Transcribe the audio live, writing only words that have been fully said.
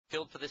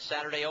Field for this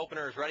Saturday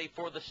opener is ready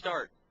for the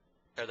start.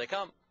 There they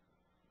come.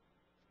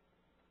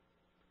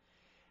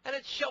 And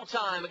it's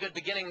showtime. A good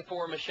beginning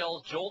for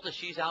Michelle Jolt as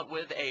she's out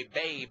with a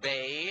Bay.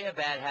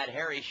 Bad Hat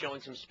Harry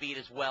showing some speed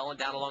as well. And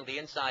down along the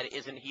inside,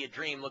 Isn't He a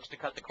Dream looks to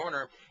cut the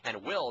corner.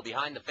 And Will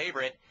behind the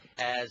favorite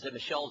as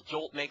Michelle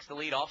Jolt makes the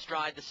lead off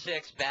stride the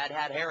 6. Bad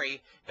Hat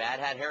Harry. Bad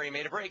Hat Harry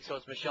made a break, so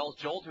it's Michelle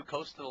Jolt who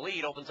coasts to the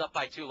lead, opens up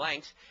by 2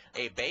 lengths.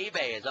 A Bay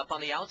is up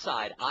on the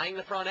outside, eyeing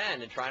the front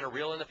end and trying to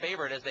reel in the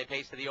favorite as they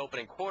pace to the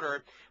opening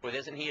quarter with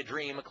Isn't He a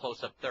Dream, a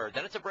close-up third.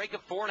 Then it's a break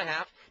of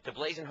 4.5 to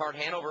Blazing Heart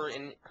Hanover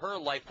in her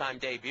lifetime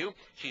debut.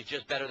 She's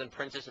just better than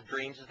Princess of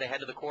Dreams as they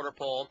head to the quarter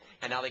pole,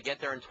 and now they get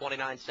there in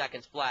 29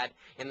 seconds flat.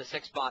 In the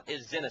 6th spot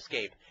is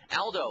Zinescape.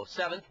 Aldo,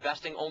 7th,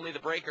 besting only the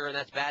breaker, and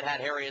that's Bad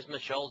Hat Harry as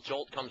Michelle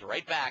Jolt comes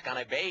right back on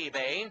a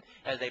Bay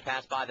as they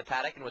pass by the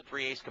paddock, and with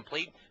 3/8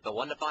 complete, the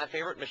 1-5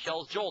 favorite,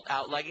 Michelle Jolt,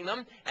 outlegging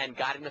them and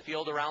guiding the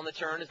field around the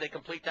turn as they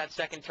complete that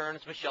second turn.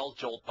 It's Michelle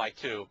Jolt by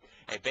 2.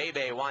 A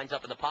Bay winds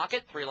up in the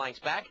pocket, 3 lengths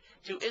back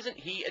to Isn't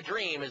He a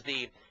Dream as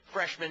the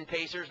freshman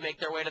pacers make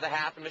their way to the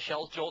half, and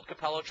Michelle Jolt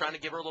Capello trying to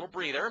give her a little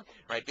breather.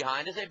 Right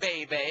behind is a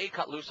Bay,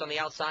 cut loose on the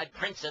outside,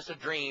 Princess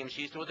of Dreams.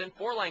 She's to within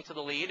 4 lengths of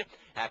the lead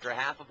after a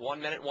half of 1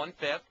 minute,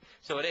 1/5.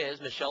 So it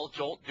is Michelle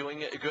Jolt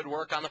doing good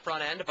work on the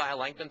front end by a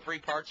length and 3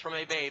 parts from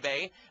a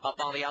Bay. Up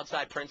on the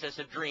outside, Princess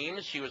of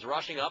Dreams. She was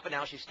rushing up, and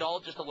now she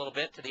stalled just a little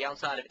bit to the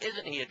outside of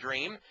Isn't He a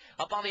Dream.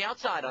 Up on the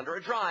outside, under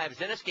a drive,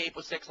 Zinescape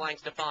with 6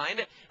 lengths to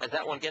find as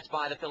that one gets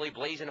by the filly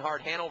Blazing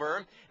Heart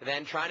Hanover.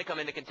 Then trying to come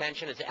into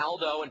contention is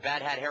Aldo, and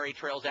Bad Hat Harry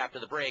trails after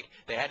the break.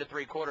 They head to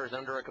 3/4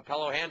 under a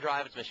Capello hand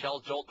drive. It's Michelle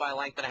Jolt by a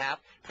length and a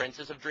half.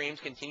 Princess of Dreams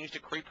continues to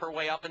creep her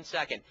way up in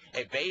second.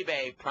 A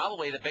Bay,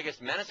 probably the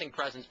biggest menacing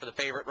presence for the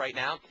favorite right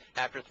now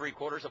after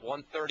 3/4 of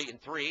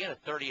 1:30 and a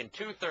 30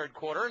 2 third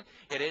quarter.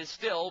 It is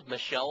still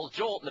Michelle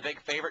Jolt, the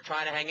big favorite,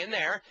 trying to hang in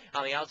there.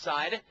 On the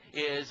outside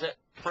is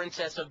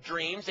Princess of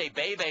Dreams. A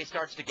Bay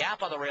starts to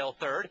gap on the rail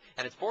third,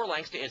 and it's 4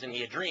 lengths to Isn't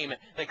He a Dream.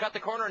 They cut the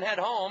corner and head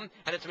home,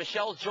 and it's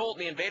Michelle Jolt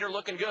and the Invader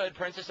looking good.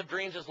 Princess of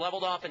Dreams is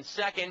leveled off in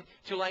second,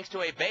 2 lengths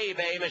to a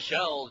Bay.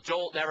 Michelle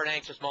Jolt, never an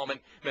anxious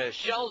moment.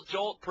 Michelle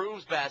Jolt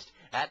proves best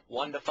at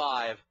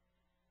 1-5.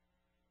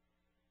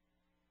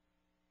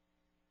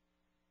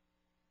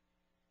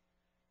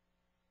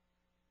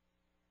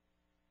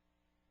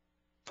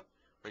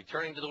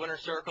 Returning to the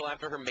winner's circle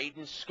after her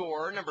maiden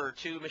score, number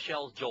 2,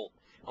 Michelle Jolt.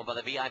 Owned by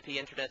the VIP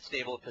Internet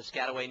Stable of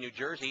Piscataway, New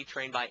Jersey,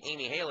 trained by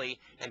Amy Haley,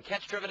 and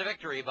catch-driven to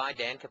victory by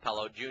Dan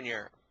Capello,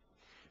 Jr.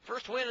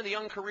 First win in the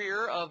young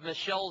career of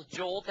Michelle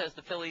Jolt as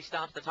the filly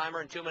stops the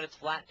timer in 2 minutes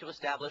flat to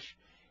establish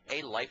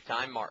a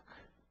lifetime mark.